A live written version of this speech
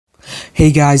Hey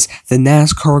guys, the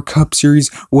NASCAR Cup Series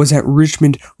was at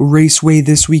Richmond Raceway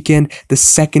this weekend, the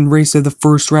second race of the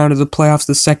first round of the playoffs,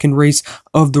 the second race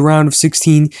of the round of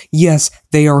 16. Yes,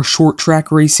 they are short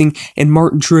track racing, and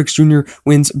Martin Truex Jr.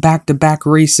 wins back-to-back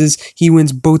races. He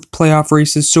wins both playoff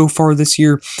races so far this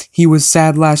year. He was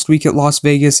sad last week at Las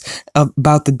Vegas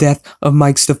about the death of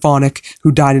Mike Stefanik,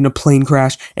 who died in a plane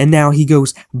crash, and now he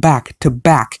goes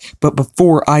back-to-back. But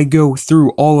before I go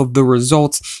through all of the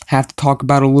results, I have to talk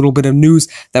about a little bit of news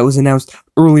that was announced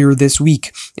earlier this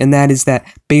week, and that is that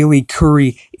Bailey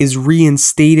Curry is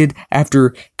reinstated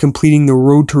after completing the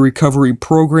Road to Recovery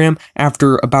program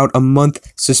after about a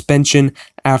month suspension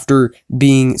after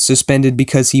being suspended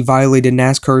because he violated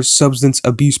NASCAR's substance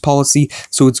abuse policy.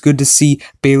 So it's good to see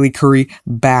Bailey Curry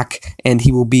back, and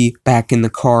he will be back in the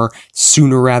car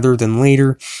sooner rather than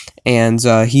later. And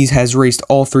he has raced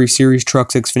all three series,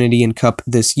 Trucks, Xfinity, and Cup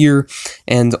this year.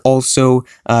 And also,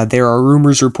 there are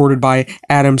rumors reported by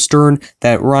Adam Stern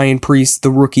that Ryan Preece,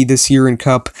 the rookie this year in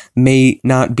Cup, may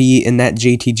not be in that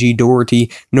JTG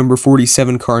Doherty number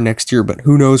 47 car next year. But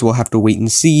who knows? We'll have to wait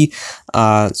and see.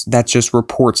 That's just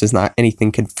reports, is not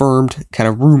anything confirmed, kind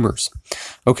of rumors.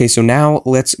 Okay, so now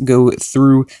let's go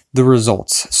through the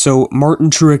results. So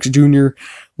Martin Truex Jr.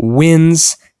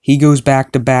 wins. He goes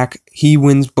back-to-back. He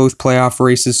wins both playoff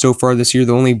races so far this year.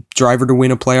 The only driver to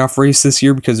win a playoff race this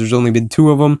year because there's only been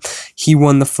two of them. He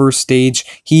won the first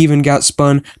stage. He even got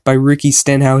spun by Ricky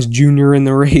Stenhouse Jr. in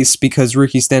the race because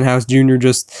Ricky Stenhouse Jr.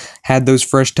 just had those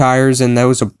fresh tires, and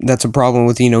that's a problem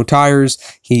with tires.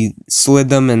 He slid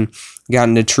them and got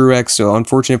into Truex, so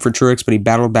unfortunate for Truex, but he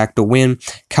battled back to win.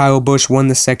 Kyle Busch won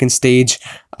the second stage,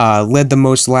 led the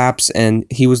most laps, and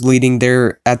he was leading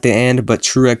there at the end, but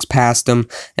Truex passed him,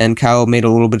 and Kyle made a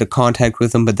little bit of contact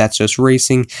with him, but that's just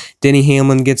racing. Denny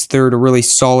Hamlin gets third, a really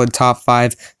solid top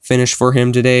five finish for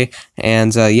him today,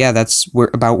 and yeah, that's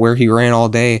about where he ran all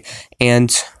day.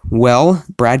 And, well,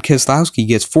 Brad Keselowski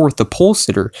gets fourth, the pole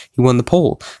sitter. He won the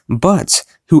pole, but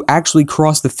who actually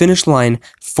crossed the finish line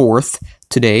fourth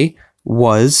today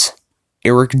was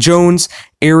Erik Jones.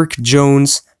 Erik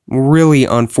Jones, really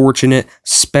unfortunate,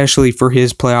 especially for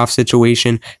his playoff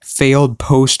situation, failed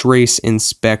post-race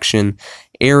inspection.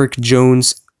 Erik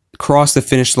Jones crossed the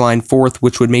finish line fourth,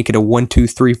 which would make it a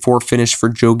 1-2-3-4 finish for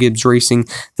Joe Gibbs Racing,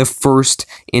 the first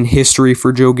in history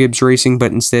for Joe Gibbs Racing,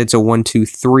 but instead it's a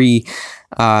 1-2-3.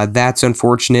 That's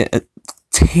unfortunate.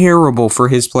 Terrible for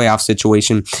his playoff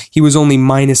situation. He was only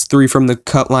 -3 from the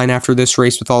cut line after this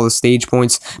race with all the stage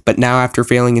points, but now after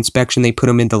failing inspection, they put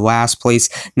him into last place.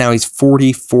 Now he's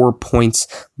 44 points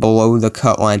below the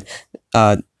cut line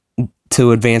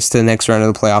to advance to the next round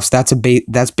of the playoffs.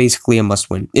 That's basically a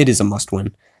must-win. It is a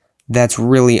must-win. That's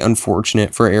really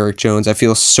unfortunate for Erik Jones. I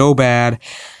feel so bad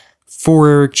for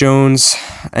Erik Jones,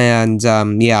 and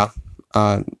yeah.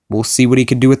 We'll see what he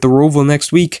can do at the Roval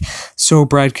next week. So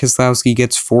Brad Keselowski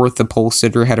gets fourth. The pole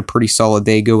sitter had a pretty solid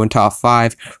day, going top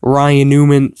five. Ryan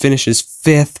Newman finishes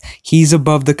fifth. He's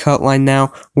above the cut line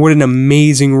now. What an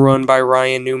amazing run by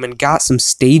Ryan Newman. Got some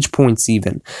stage points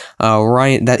even.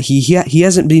 Ryan, that he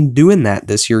hasn't been doing that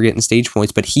this year, getting stage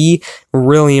points, but he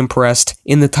really impressed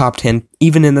in the top 10,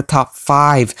 even in the top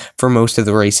 5 for most of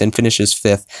the race, and finishes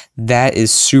fifth. That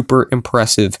is super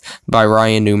impressive by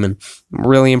Ryan Newman.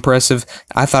 Really impressive.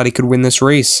 I thought he could win this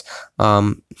race.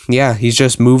 Yeah, he's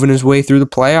just moving his way through the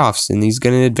playoffs, and he's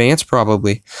going to advance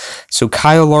probably. So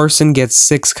Kyle Larson gets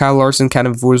 6th. Kyle Larson kind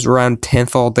of was around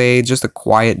 10th all day, just a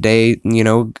quiet day,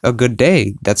 a good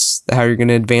day. That's how you're going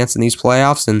to advance in these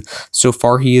playoffs, and so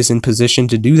far he is in position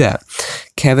to do that.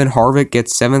 Kevin Harvick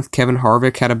gets 7th. Kevin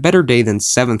Harvick had a better day than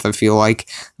 7th, I feel like.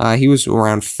 He was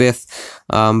around 5th,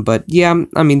 but yeah,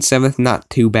 I mean, 7th, not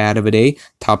too bad of a day.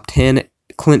 Top 10.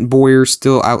 Clint Bowyer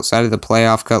still outside of the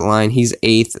playoff cut line. He's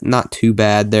 8th, not too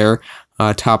bad there.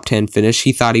 Top 10 finish.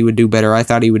 He thought he would do better. I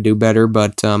thought he would do better,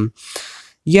 but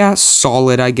yeah,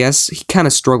 solid, I guess. He kind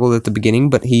of struggled at the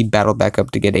beginning, but he battled back up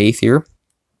to get 8th here.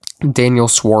 Daniel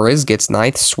Suarez gets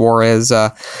 9th. Suarez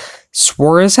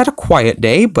had a quiet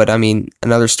day, but I mean,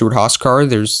 another Stewart-Haas car.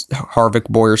 There's Harvick,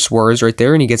 Bowyer, Suarez right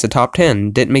there, and he gets a top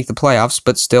 10. Didn't make the playoffs,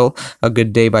 but still a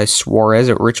good day by Suarez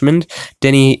at Richmond.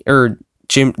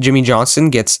 Jimmy Johnson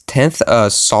gets 10th,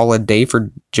 a solid day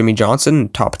for Jimmy Johnson,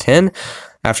 top 10,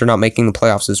 after not making the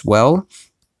playoffs as well.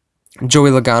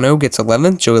 Joey Logano gets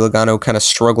 11th. Joey Logano kind of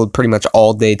struggled pretty much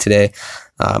all day today.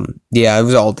 Yeah, it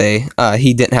was all day.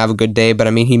 He didn't have a good day, but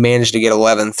I mean, he managed to get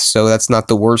 11th, so that's not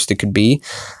the worst it could be.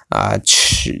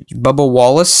 Bubba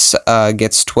Wallace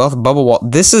gets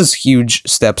 12th. This is huge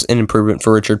steps in improvement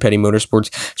for Richard Petty Motorsports,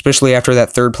 especially after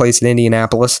that third place in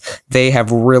Indianapolis. They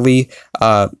have really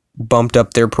bumped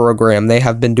up their program. They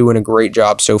have been doing a great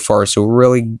job so far, so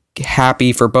really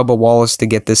happy for Bubba Wallace to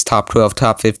get this top 12,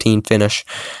 top 15 finish.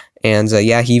 And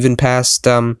yeah, he even passed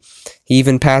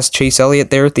Chase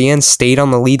Elliott there at the end, stayed on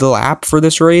the lead lap for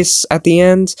this race at the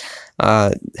end,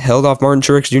 held off Martin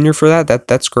Truex Jr. for that.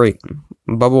 That's great.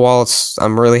 Bubba Wallace,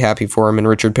 I'm really happy for him in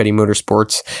Richard Petty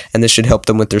Motorsports, and this should help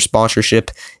them with their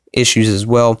sponsorship issues as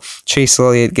well. Chase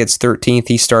Elliott gets 13th.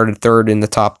 He started 3rd in the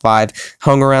top 5,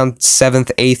 hung around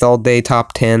 7th, 8th all day,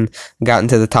 top 10, got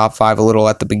into the top 5 a little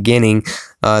at the beginning,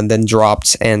 then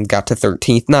dropped and got to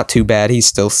 13th. Not too bad. He's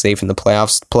still safe in the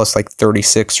playoffs, plus like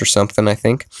 36 or something, I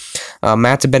think.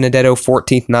 Matt DiBenedetto,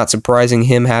 14th, not surprising,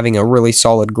 him having a really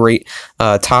solid, great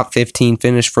top 15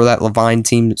 finish for that Levine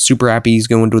team. Super happy he's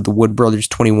going to the Wood Brothers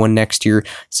 21 next year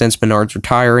since Menard's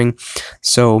retiring.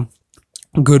 So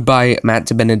goodbye, Matt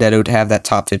DiBenedetto, to have that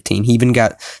top 15. He even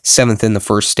got 7th in the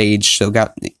first stage, so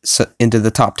got into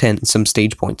the top 10 in some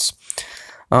stage points.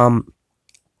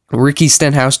 Ricky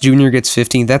Stenhouse Jr. gets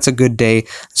 15th. That's a good day,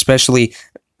 especially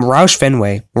Roush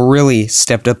Fenway really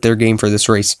stepped up their game for this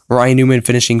race. Ryan Newman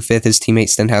finishing 5th, his teammate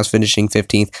Stenhouse finishing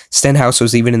 15th. Stenhouse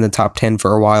was even in the top 10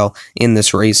 for a while in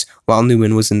this race, while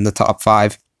Newman was in the top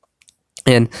 5.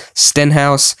 And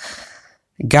Stenhouse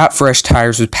got fresh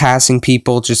tires, was passing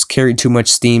people, just carried too much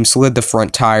steam, slid the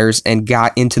front tires, and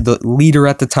got into the leader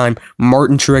at the time,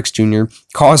 Martin Truex Jr.,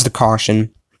 caused a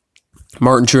caution.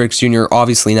 Martin Truex Jr.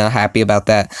 obviously not happy about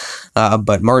that,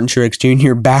 but Martin Truex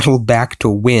Jr. battled back to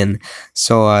win,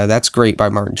 so that's great by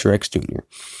Martin Truex Jr.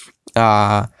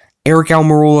 Aric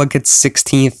Almirola gets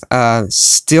 16th,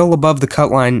 still above the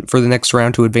cut line for the next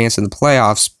round to advance in the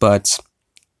playoffs, but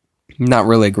not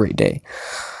really a great day.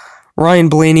 Ryan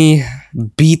Blaney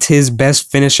beat his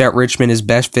best finish at Richmond. His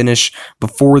best finish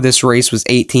before this race was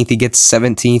 18th. He gets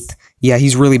 17th. Yeah,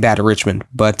 he's really bad at Richmond,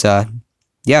 but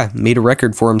yeah, made a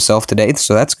record for himself today,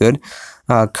 so that's good.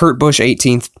 Kurt Busch,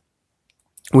 18th,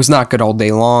 was not good all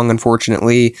day long,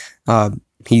 unfortunately.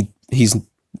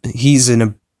 He's in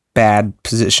a bad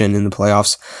position in the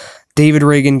playoffs. David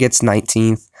Reagan gets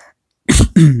 19th.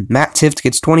 Matt Tifft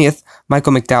gets 20th.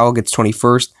 Michael McDowell gets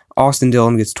 21st. Austin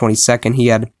Dillon gets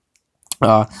 22nd.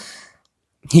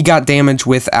 He got damage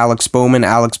with Alex Bowman.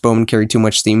 Alex Bowman carried too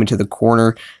much steam into the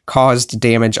corner, caused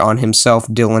damage on himself,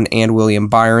 Dillon, and William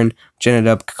Byron, which ended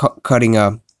up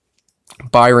cutting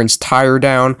Byron's tire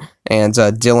down, and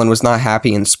Dillon was not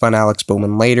happy and spun Alex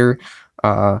Bowman later.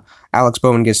 Alex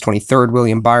Bowman gets 23rd.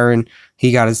 William Byron,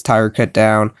 he got his tire cut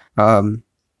down.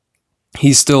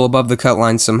 He's still above the cut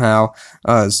line somehow.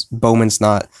 Bowman's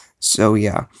not, so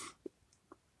yeah.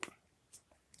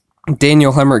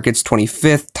 Daniel Hemrick gets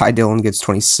 25th, Ty Dillon gets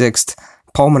 26th,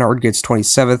 Paul Menard gets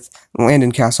 27th,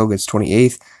 Landon Castle gets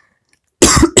 28th,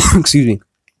 excuse me,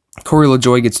 Corey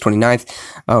LaJoie gets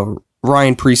 29th,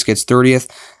 Ryan Preece gets 30th,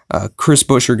 Chris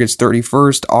Buescher gets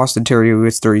 31st, Austin Terrio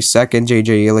gets 32nd,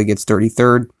 JJ Yeley gets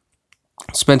 33rd,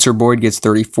 Spencer Boyd gets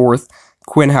 34th,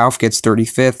 Quinn Houff gets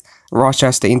 35th, Ross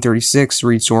Chastain 36th,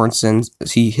 Reed Sorensen,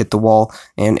 he hit the wall,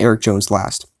 and Eric Jones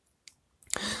last.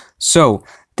 So,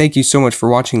 thank you so much for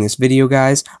watching this video,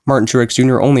 guys. Martin Truex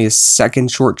Jr. only his 2nd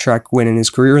short track win in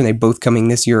his career, and they both coming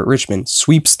this year at Richmond.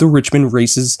 Sweeps the Richmond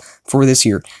races for this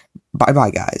year. Bye-bye,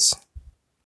 guys.